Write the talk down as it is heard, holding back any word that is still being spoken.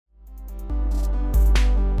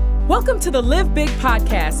Welcome to the Live Big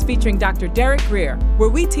podcast featuring Dr. Derek Grier, where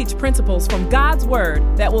we teach principles from God's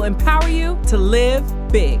Word that will empower you to live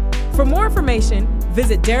big. For more information,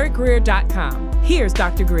 visit derekgrier.com. Here's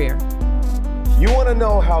Dr. Grier. You want to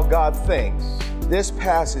know how God thinks? This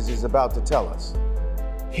passage is about to tell us.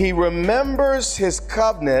 He remembers his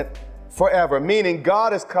covenant forever, meaning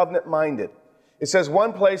God is covenant-minded. It says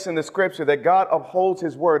one place in the scripture that God upholds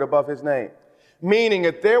his word above his name. Meaning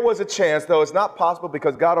if there was a chance, though it's not possible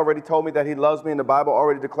because God already told me that he loves me and the Bible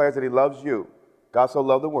already declares that he loves you. God so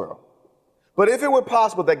loved the world. But if it were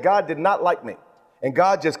possible that God did not like me and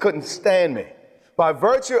God just couldn't stand me, by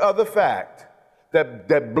virtue of the fact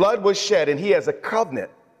that blood was shed and he has a covenant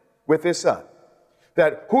with his son,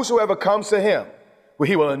 that whosoever comes to him,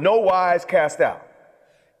 he will in no wise cast out.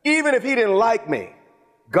 Even if he didn't like me,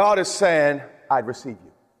 God is saying, I'd receive you.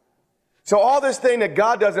 So all this thing that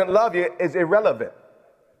God doesn't love you is irrelevant.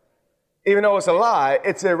 Even though it's a lie,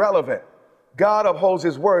 it's irrelevant. God upholds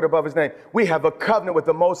his word above his name. We have a covenant with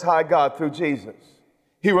the Most High God through Jesus.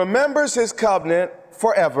 He remembers his covenant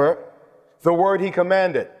forever, the word he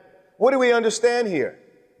commanded. What do we understand here?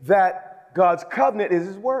 That God's covenant is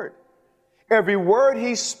his word. Every word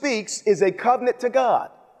he speaks is a covenant to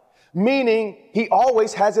God, meaning he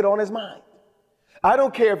always has it on his mind. I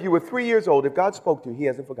don't care if you were 3 years old, if God spoke to you, he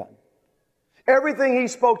hasn't forgotten. Everything he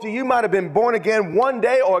spoke to you might have been born again one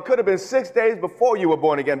day, or it could have been 6 days before you were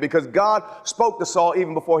born again, because God spoke to Saul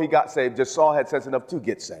even before he got saved. Just Saul had sense enough to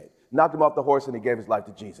get saved. Knocked him off the horse and he gave his life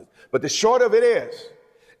to Jesus. But the short of it is,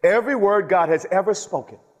 every word God has ever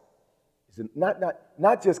spoken is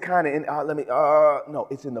not just kind of in, no,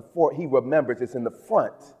 it's in the he remembers, it's in the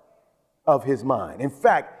front of his mind. In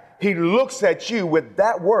fact, he looks at you with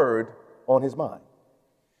that word on his mind.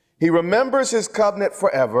 He remembers his covenant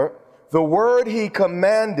forever, the word he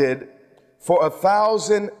commanded for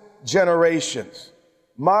 1,000 generations.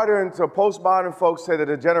 Modern to postmodern folks say that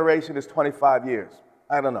a generation is 25 years.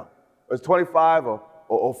 I don't know. It's 25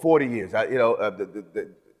 or 40 years.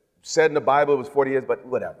 Said in the Bible it was 40 years, but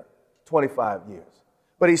whatever. 25 years.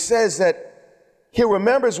 But he says that he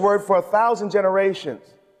remembers word for 1,000 generations.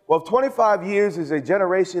 Well, if 25 years is a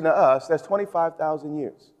generation to us, that's 25,000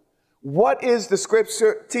 years. What is the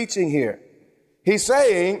scripture teaching here? He's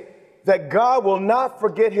saying that God will not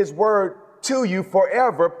forget his word to you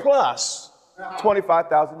forever plus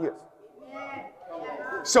 25,000 years.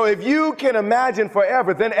 So if you can imagine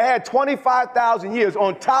forever, then add 25,000 years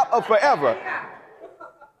on top of forever,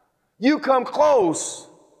 you come close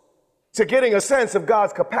to getting a sense of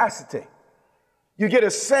God's capacity. You get a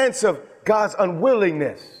sense of God's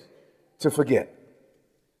unwillingness to forget.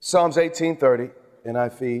 Psalms 18:30,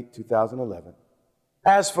 NIV 2011.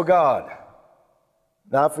 As for God,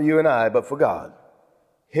 not for you and I, but for God,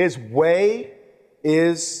 his way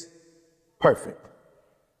is perfect.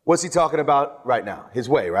 What's he talking about right now? His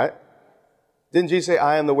way, right? Didn't Jesus say,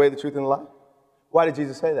 I am the way, the truth, and the life? Why did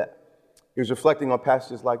Jesus say that? He was reflecting on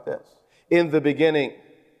passages like this. In the beginning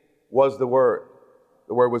was the Word.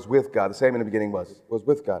 The Word was with God. The same in the beginning was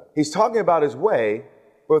with God. He's talking about his way,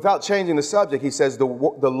 but without changing the subject, he says the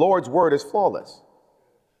Lord's word is flawless.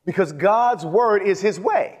 Because God's word is his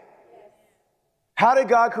way. How did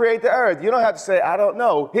God create the earth? You don't have to say, I don't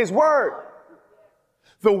know. His word.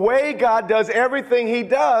 The way God does everything he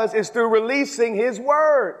does is through releasing his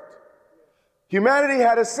word. Humanity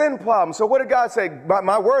had a sin problem. So what did God say?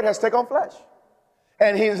 My word has to take on flesh.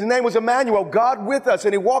 And his name was Emmanuel, God with us,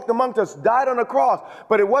 and he walked amongst us, died on the cross.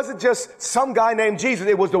 But it wasn't just some guy named Jesus.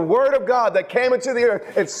 It was the word of God that came into the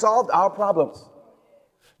earth and solved our problems.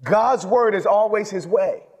 God's word is always his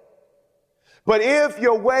way. But if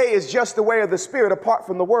your way is just the way of the Spirit apart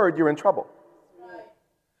from the word, you're in trouble.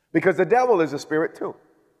 Because the devil is a spirit too.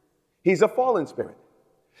 He's a fallen spirit.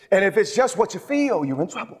 And if it's just what you feel, you're in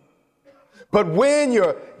trouble. But when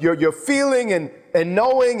your feeling and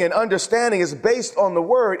knowing and understanding is based on the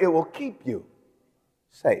word, it will keep you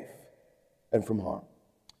safe and from harm.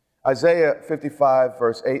 Isaiah 55,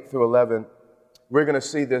 verse 8 through 11, we're going to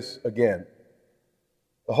see this again.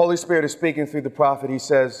 The Holy Spirit is speaking through the prophet. He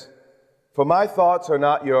says, for my thoughts are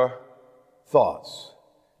not your thoughts,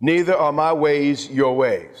 neither are my ways your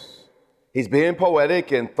ways. He's being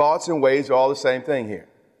poetic, and thoughts and ways are all the same thing here.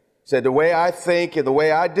 He said, the way I think and the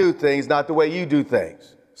way I do things, not the way you do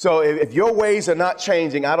things. So if your ways are not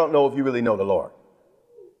changing, I don't know if you really know the Lord.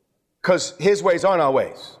 Because his ways aren't our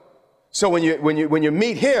ways. So when you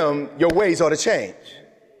meet him, your ways ought to change.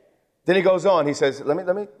 Then he goes on, he says,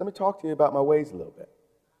 let me talk to you about my ways a little bit.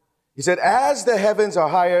 He said, as the heavens are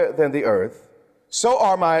higher than the earth, so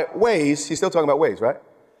are my ways, he's still talking about ways, right?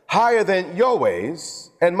 Higher than your ways,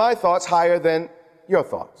 and my thoughts higher than your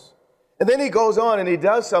thoughts. And then he goes on and he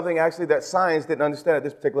does something actually that science didn't understand at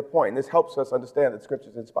this particular point. And this helps us understand that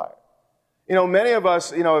Scripture is inspired. Many of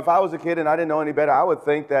us, if I was a kid and I didn't know any better, I would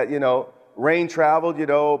think that, rain traveled,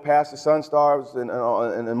 past the sun, stars,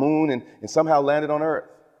 and the moon and somehow landed on Earth.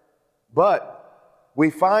 But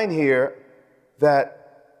we find here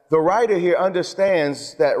that the writer here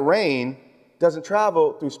understands that rain doesn't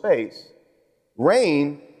travel through space.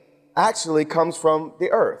 Rain actually comes from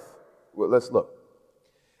the earth. Well, let's look.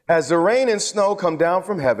 As the rain and snow come down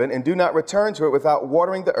from heaven and do not return to it without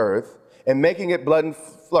watering the earth and making it blood and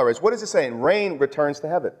flourish. What is it saying? Rain returns to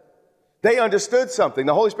heaven. They understood something.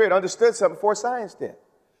 The Holy Spirit understood something before science did.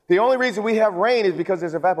 The only reason we have rain is because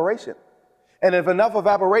there's evaporation. And if enough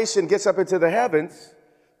evaporation gets up into the heavens,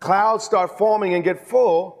 clouds start forming and get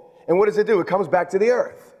full. And what does it do? It comes back to the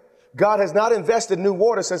earth. God has not invested new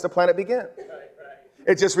water since the planet began.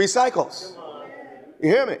 It just recycles. You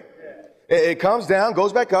hear me? It comes down,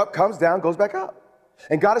 goes back up, comes down, goes back up.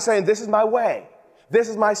 And God is saying, this is my way. This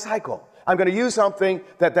is my cycle. I'm going to use something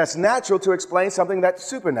that's natural to explain something that's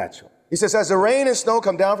supernatural. He says, as the rain and snow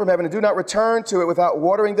come down from heaven and do not return to it without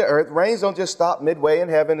watering the earth, rains don't just stop midway in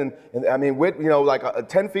heaven like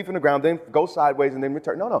 10 feet from the ground, then go sideways and then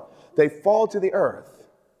return. No. They fall to the earth.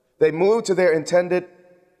 They move to their intended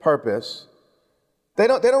purpose. They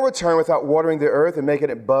don't return without watering the earth and making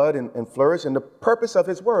it bud and flourish. And the purpose of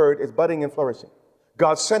his word is budding and flourishing.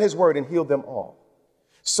 God sent his word and healed them all,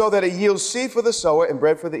 so that it yields seed for the sower and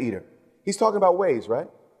bread for the eater. He's talking about ways, right?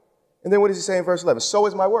 And then what does he say in verse 11? So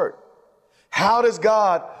is my word. How does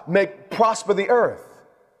God prosper the earth?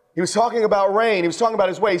 He was talking about rain. He was talking about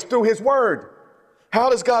his ways through his word. How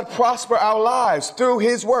does God prosper our lives? Through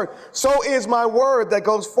his word. So is my word that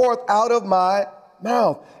goes forth out of my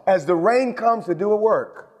mouth. As the rain comes to do a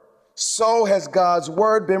work, so has God's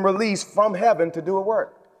word been released from heaven to do a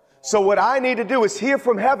work. So what I need to do is hear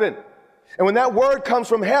from heaven. And when that word comes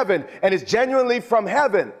from heaven and is genuinely from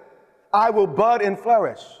heaven, I will bud and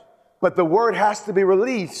flourish. But the word has to be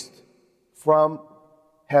released from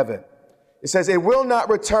heaven. It says, it will not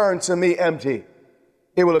return to me empty.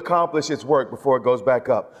 It will accomplish its work before it goes back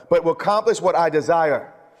up. But it will accomplish what I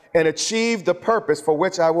desire and achieve the purpose for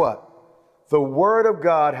which I what? The word of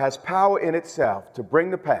God has power in itself to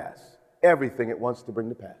bring to pass everything it wants to bring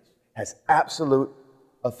to pass. Has absolute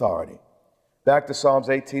authority. Back to Psalms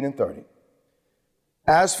 18 and 30.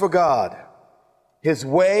 As for God, his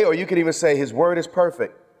way, or you could even say his word is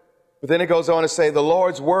perfect. But then it goes on to say the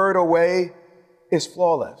Lord's word or way is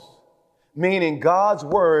flawless. Meaning God's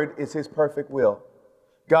word is his perfect will.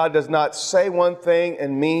 God does not say one thing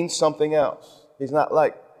and mean something else. He's not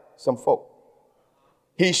like some folk.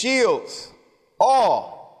 He shields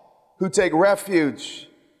all who take refuge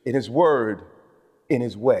in his word, in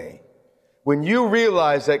his way. When you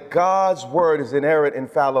realize that God's word is inerrant,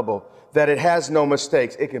 infallible, that it has no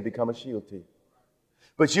mistakes, it can become a shield to you.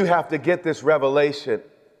 But you have to get this revelation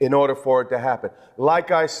in order for it to happen. Like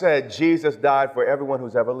I said, Jesus died for everyone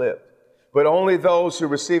who's ever lived. But only those who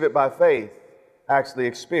receive it by faith actually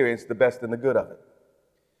experience the best and the good of it.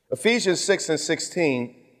 Ephesians 6 and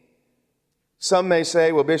 16, some may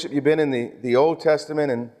say, well, Bishop, you've been in the Old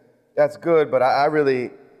Testament, and that's good, but I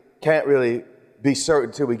really can't really be certain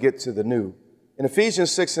until we get to the New. In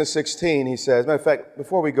Ephesians 6 and 16, he says, matter of fact,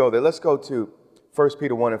 before we go there, let's go to 1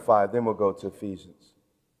 Peter 1 and 5, then we'll go to Ephesians.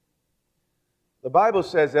 The Bible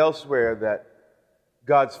says elsewhere that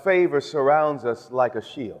God's favor surrounds us like a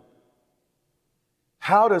shield.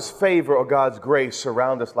 How does favor or God's grace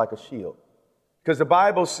surround us like a shield? Because the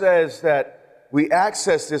Bible says that we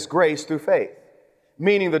access this grace through faith,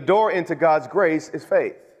 meaning the door into God's grace is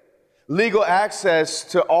faith. Legal access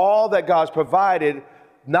to all that God's provided,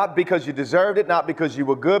 not because you deserved it, not because you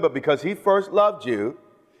were good, but because he first loved you,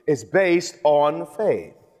 is based on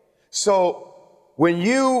faith. So when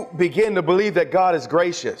you begin to believe that God is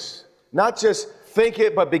gracious, not just think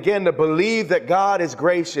it, but begin to believe that God is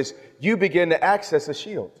gracious, you begin to access a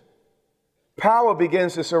shield. Power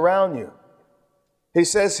begins to surround you. He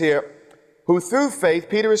says here, who through faith,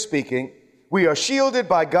 Peter is speaking, we are shielded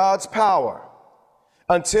by God's power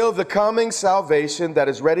until the coming salvation that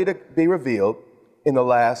is ready to be revealed in the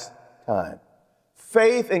last time.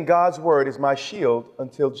 Faith in God's word is my shield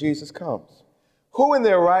until Jesus comes. Who in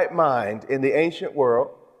their right mind in the ancient world,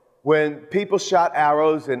 when people shot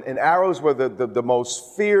arrows, and arrows were the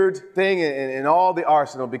most feared thing in all the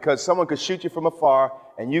arsenal, because someone could shoot you from afar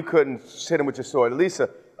and you couldn't hit them with your sword. At least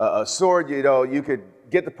a sword, you could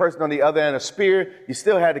get the person on the other end. A spear, you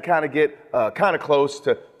still had to kind of get kind of close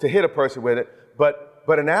to hit a person with it.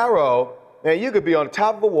 But an arrow, man, you could be on the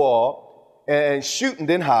top of a wall and shoot and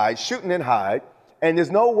then hide, And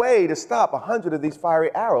there's no way to stop 100 of these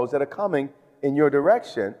fiery arrows that are coming in your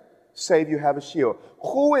direction, save you have a shield.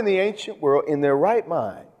 Who in the ancient world, in their right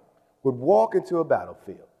mind, would walk into a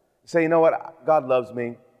battlefield, say, you know what, God loves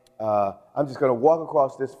me. I'm just going to walk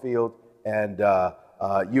across this field, and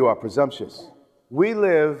you are presumptuous. We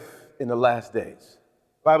live in the last days.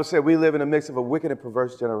 The Bible said we live in the midst of a wicked and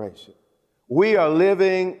perverse generation. We are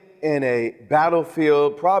living in a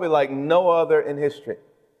battlefield probably like no other in history.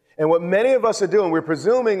 And what many of us are doing, we're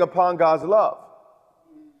presuming upon God's love.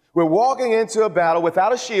 We're walking into a battle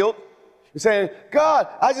without a shield. You're saying, God,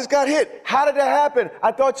 I just got hit. How did that happen?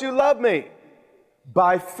 I thought you loved me.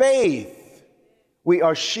 By faith, we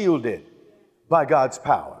are shielded by God's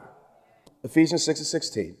power. Ephesians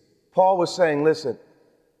 6:16. Paul was saying, listen,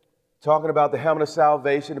 talking about the helmet of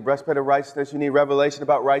salvation, the breastplate of righteousness. You need revelation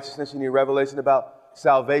about righteousness. You need revelation about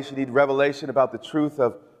salvation. You need revelation about the truth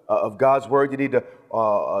of God's word. You need to,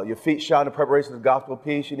 your feet shod in preparation of the gospel of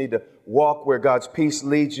peace. You need to walk where God's peace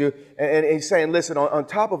leads you. And he's saying, listen, on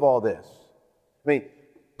top of all this,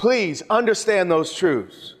 please understand those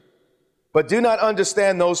truths, but do not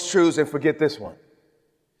understand those truths and forget this one.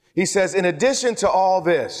 He says, in addition to all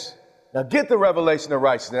this, now get the revelation of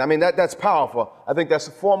righteousness. That's powerful. I think that's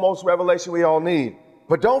the foremost revelation we all need.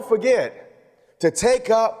 But don't forget to take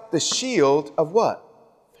up the shield of what?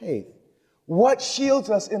 Faith. What shields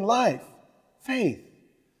us in life? Faith.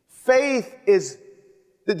 Faith is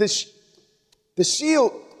the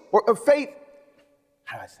shield or faith.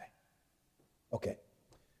 How do I say? Okay.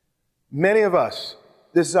 Many of us,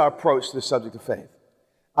 this is our approach to the subject of faith.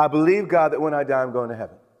 I believe, God, that when I die, I'm going to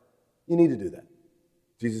heaven. You need to do that.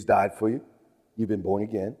 Jesus died for you. You've been born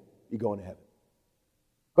again. You're going to heaven.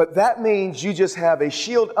 But that means you just have a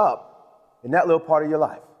shield up in that little part of your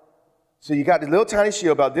life. So you got this little tiny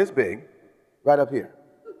shield about this big, right up here.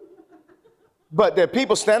 But there are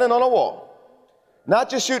people standing on a wall, not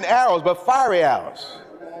just shooting arrows, but fiery arrows.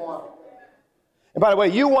 And by the way,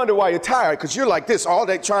 you wonder why you're tired, because you're like this all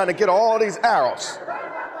day trying to get all these arrows.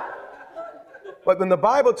 But when the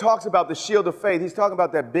Bible talks about the shield of faith, he's talking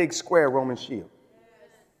about that big square Roman shield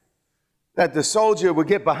that the soldier would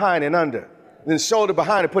get behind and under, then shoulder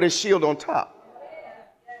behind and put his shield on top.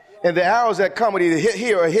 And the arrows that come would either hit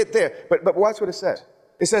here or hit there. But watch what it says.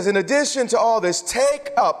 It says, in addition to all this,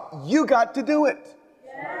 take up, you got to do it.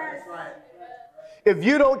 Yes. If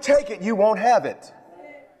you don't take it, you won't have it.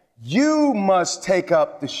 You must take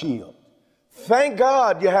up the shield. Thank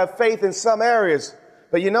God you have faith in some areas.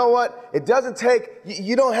 But you know what? It doesn't take,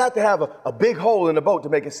 you don't have to have a big hole in the boat to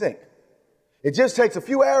make it sink. It just takes a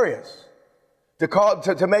few areas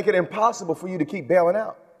to make it impossible for you to keep bailing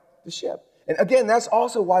out the ship. And again, that's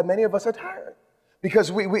also why many of us are tired.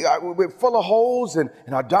 Because we're full of holes and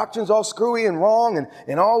our doctrine's all screwy and wrong.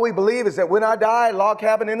 And all we believe is that when I die, log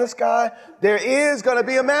cabin in the sky, there is going to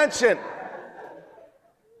be a mansion.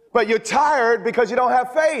 But you're tired because you don't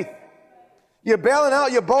have faith. You're bailing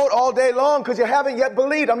out your boat all day long because you haven't yet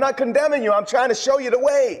believed. I'm not condemning you. I'm trying to show you the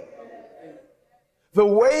way. The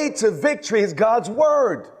way to victory is God's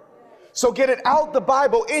word. So get it out the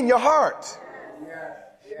Bible in your heart.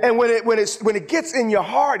 And when it gets in your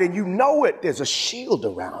heart and you know it, there's a shield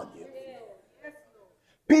around you.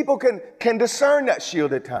 People can discern that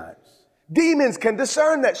shield at times. Demons can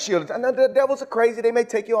discern that shield. I know the devils are crazy. They may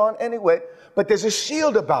take you on anyway. But there's a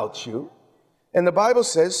shield about you. And the Bible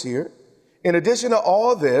says here, in addition to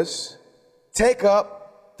all this, take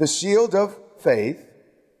up the shield of faith,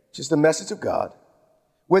 which is the message of God,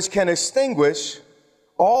 which can extinguish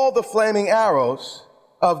all the flaming arrows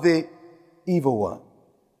of the evil one.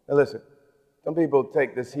 Now listen, some people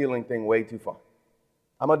take this healing thing way too far.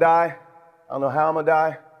 I'm going to die. I don't know how I'm going to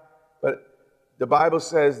die. But the Bible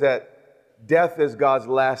says that death is God's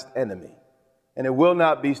last enemy. And it will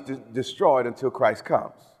not be destroyed until Christ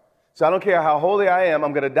comes. So I don't care how holy I am,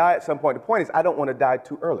 I'm going to die at some point. The point is, I don't want to die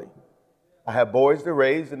too early. I have boys to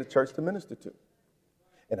raise and a church to minister to.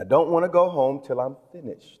 And I don't want to go home till I'm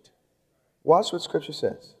finished. Watch what Scripture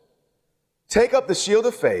says. Take up the shield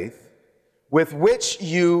of faith with which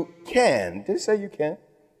you can. Did it say you can?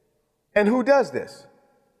 And who does this?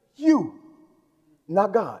 You,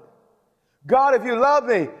 not God. God, if you love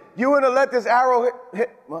me, you wouldn't let this arrow hit.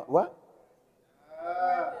 What?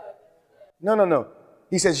 No.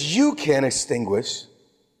 He says you can extinguish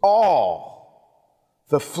all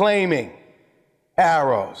the flaming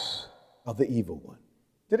arrows of the evil one.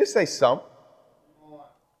 Did it say some?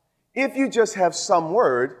 If you just have some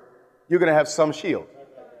word, you're going to have some shield.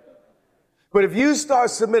 But if you start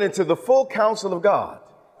submitting to the full counsel of God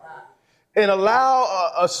and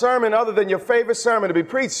allow a sermon other than your favorite sermon to be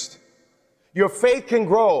preached, your faith can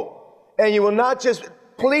grow. And you will not just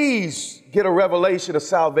please get a revelation of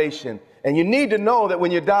salvation. And you need to know that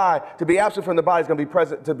when you die, to be absent from the body is going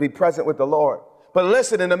to be present with the Lord. But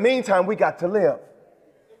listen, in the meantime, we got to live.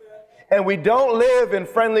 And we don't live in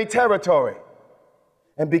friendly territory.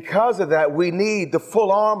 And because of that, we need the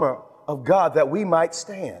full armor of God that we might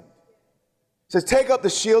stand. It says, take up the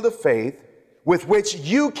shield of faith with which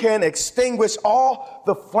you can extinguish all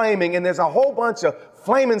the flaming. And there's a whole bunch of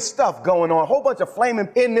flaming stuff going on, a whole bunch of flaming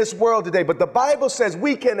in this world today. But the Bible says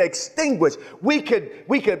we can extinguish. We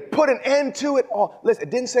could put an end to it all. Listen,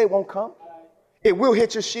 it didn't say it won't come. It will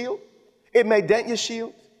hit your shield. It may dent your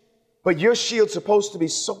shield. But your shield's supposed to be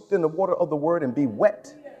soaked in the water of the word and be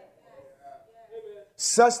wet,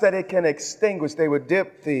 such that it can extinguish. They would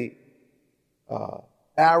dip the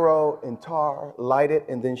arrow in tar, light it,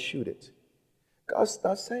 and then shoot it. God's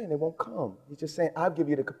not saying it won't come. He's just saying, I'll give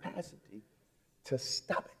you the capacity to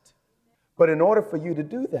stop it. But in order for you to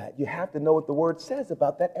do that, you have to know what the word says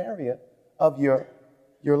about that area of your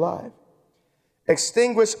life.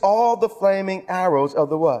 Extinguish all the flaming arrows of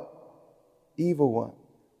the what? Evil one.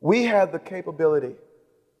 We have the capability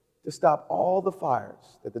to stop all the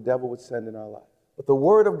fires that the devil would send in our life. But the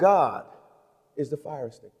word of God is the fire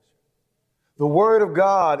extinguisher. The word of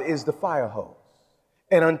God is the fire hose.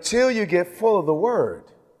 And until you get full of the word,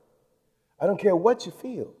 I don't care what you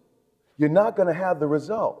feel, you're not going to have the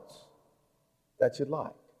results that you'd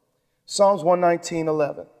like. Psalms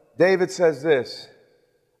 119:11. David says this,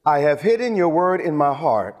 I have hidden your word in my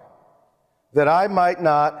heart that I might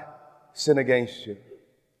not sin against you.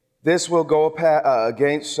 This will go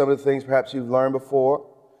against some of the things perhaps you've learned before.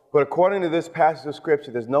 But according to this passage of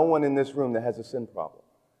Scripture, there's no one in this room that has a sin problem.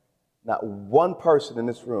 Not one person in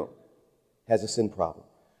this room has a sin problem.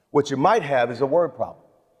 What you might have is a word problem.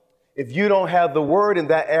 If you don't have the word in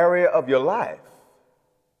that area of your life,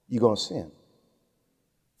 you're going to sin.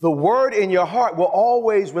 The word in your heart will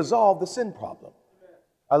always resolve the sin problem.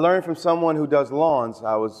 I learned from someone who does lawns.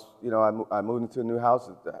 I moved into a new house.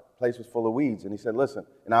 The place was full of weeds. And he said, listen,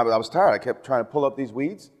 and I was tired. I kept trying to pull up these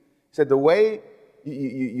weeds. He said, the way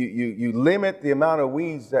you limit the amount of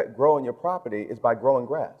weeds that grow in your property is by growing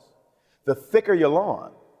grass. The thicker your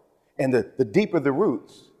lawn and the deeper the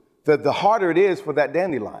roots, the harder it is for that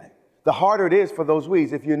dandelion. The harder it is for those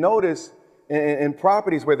weeds. If you notice in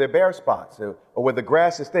properties where there are bare spots or where the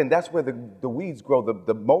grass is thin, that's where the weeds grow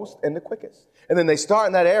the most and the quickest. And then they start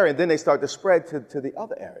in that area, and then they start to spread to the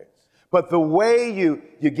other areas. But the way you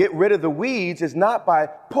get rid of the weeds is not by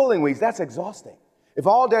pulling weeds. That's exhausting. If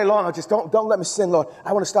all day long, I just don't let me sin, Lord.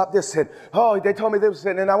 I want to stop this sin. Oh, they told me this was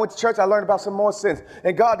sin. And I went to church, I learned about some more sins.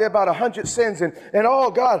 And God, there are about 100 sins. And oh,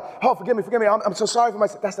 God, oh, forgive me. I'm so sorry for my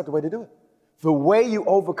sin. That's not the way to do it. The way you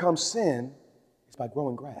overcome sin is by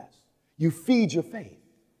growing grass. You feed your faith.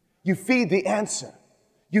 You feed the answer.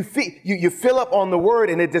 You fill up on the word,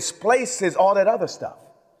 and it displaces all that other stuff.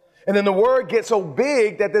 And then the word gets so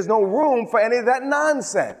big that there's no room for any of that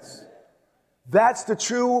nonsense. That's the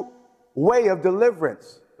true way of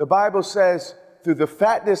deliverance. The Bible says, through the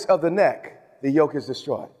fatness of the neck, the yoke is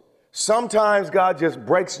destroyed. Sometimes God just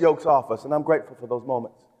breaks yokes off us, and I'm grateful for those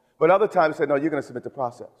moments. But other times he said, no, you're going to submit the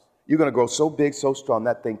process. You're going to grow so big, so strong,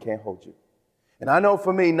 that thing can't hold you. And I know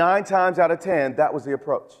for me, 9 times out of 10, that was the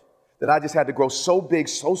approach. That I just had to grow so big,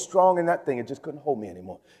 so strong in that thing, it just couldn't hold me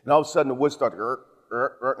anymore. And all of a sudden, the wood started,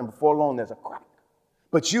 and before long, there's a crack.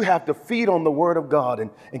 But you have to feed on the word of God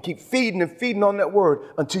and keep feeding and feeding on that word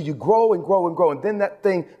until you grow and grow and grow. And then that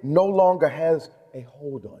thing no longer has a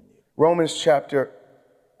hold on you. Romans chapter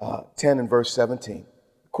 10 and verse 17.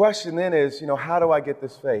 The question then is, how do I get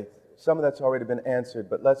this faith? Some of that's already been answered,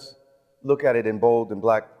 but let's look at it in bold and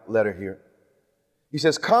black letter here. He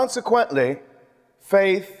says, consequently,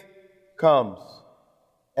 faith comes.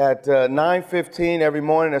 At 9:15 every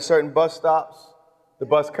morning at certain bus stops, the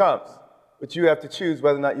bus comes. But you have to choose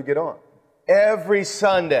whether or not you get on. Every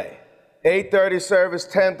Sunday, 8:30 service,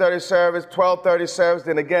 10:30 service, 12:30 service,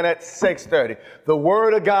 then again at 6:30. The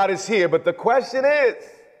word of God is here, but the question is,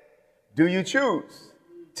 do you choose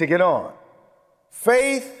to get on?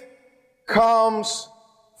 Faith comes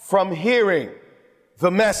from hearing the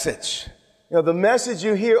message. The message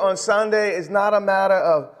you hear on Sunday is not a matter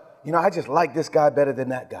of, I just like this guy better than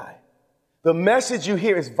that guy. The message you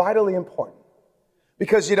hear is vitally important.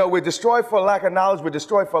 Because, we're destroyed for lack of knowledge, we're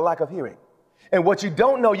destroyed for lack of hearing. And what you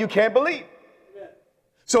don't know, you can't believe.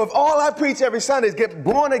 So if all I preach every Sunday is get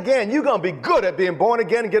born again, you're going to be good at being born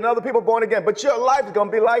again and getting other people born again, but your life is going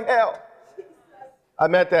to be like hell. I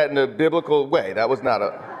meant that in a biblical way. That was not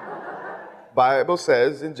a... Bible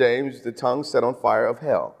says in James, the tongue set on fire of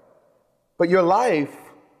hell. But your life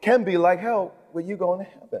can be like hell when you go into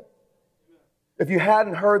heaven. If you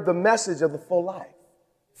hadn't heard the message of the full life.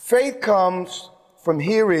 Faith comes from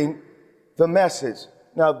hearing the message.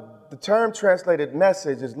 Now, the term translated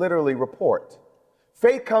message is literally report.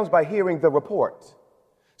 Faith comes by hearing the report.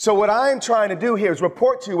 So what I'm trying to do here is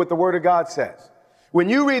report to you what the Word of God says. When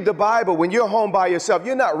you read the Bible, when you're home by yourself,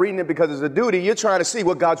 you're not reading it because it's a duty. You're trying to see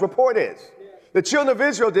what God's report is. The children of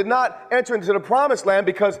Israel did not enter into the promised land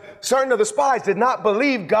because certain of the spies did not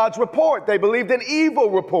believe God's report. They believed an evil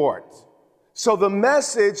report. So the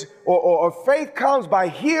message or faith comes by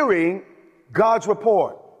hearing God's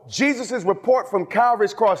report. Jesus' report from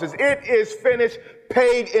Calvary's cross is, it is finished,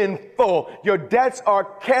 paid in full. Your debts are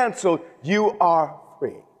canceled. You are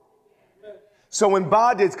free. So when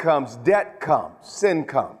bondage comes, debt comes, sin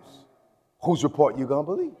comes, whose report you going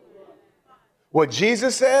to believe? What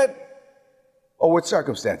Jesus said or what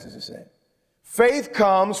circumstances are said? Faith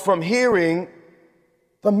comes from hearing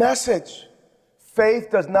the message. Faith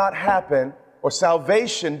does not happen, or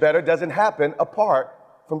salvation better, doesn't happen apart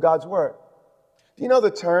from God's word. Do you know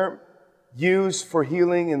the term used for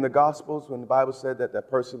healing in the Gospels when the Bible said that that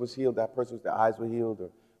person was healed, that person was, their eyes were healed, or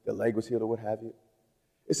their leg was healed, or what have you?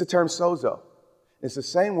 It's the term sozo. It's the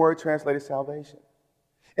same word translated salvation.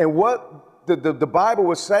 And what the Bible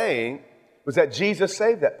was saying was that Jesus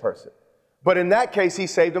saved that person. But in that case, he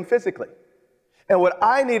saved them physically. And what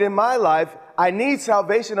I need in my life, I need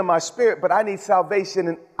salvation in my spirit, but I need salvation,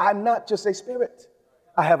 and I'm not just a spirit.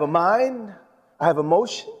 I have a mind, I have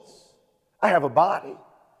emotions, I have a body.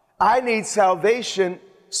 I need salvation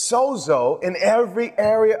sozo in every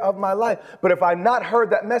area of my life. But if I've not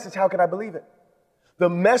heard that message, how can I believe it? The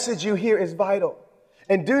message you hear is vital.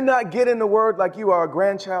 And do not get in the word like you are a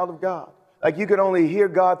grandchild of God, like you can only hear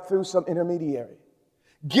God through some intermediary.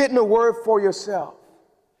 Get in the word for yourself.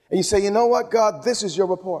 And you say, you know what, God, this is your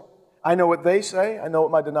report. I know what they say. I know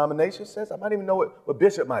what my denomination says. I might even know what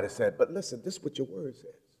Bishop might have said. But listen, this is what your word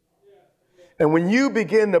says. And when you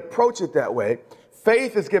begin to approach it that way,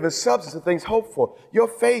 faith is given substance to things hoped for. Your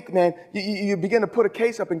faith, man, you begin to put a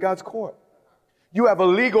case up in God's court. You have a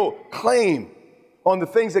legal claim on the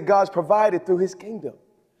things that God's provided through his kingdom.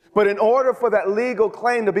 But in order for that legal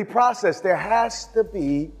claim to be processed, there has to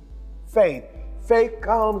be faith. Faith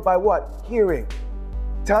comes by what? Hearing.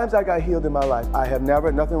 Times I got healed in my life, I have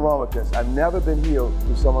never, nothing wrong with this, I've never been healed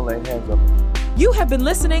through someone laying hands on me. You have been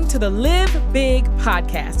listening to the Live Big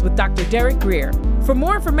podcast with Dr. Derek Grier. For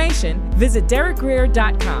more information, visit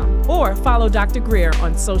DerekGrier.com or follow Dr. Grier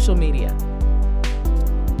on social media.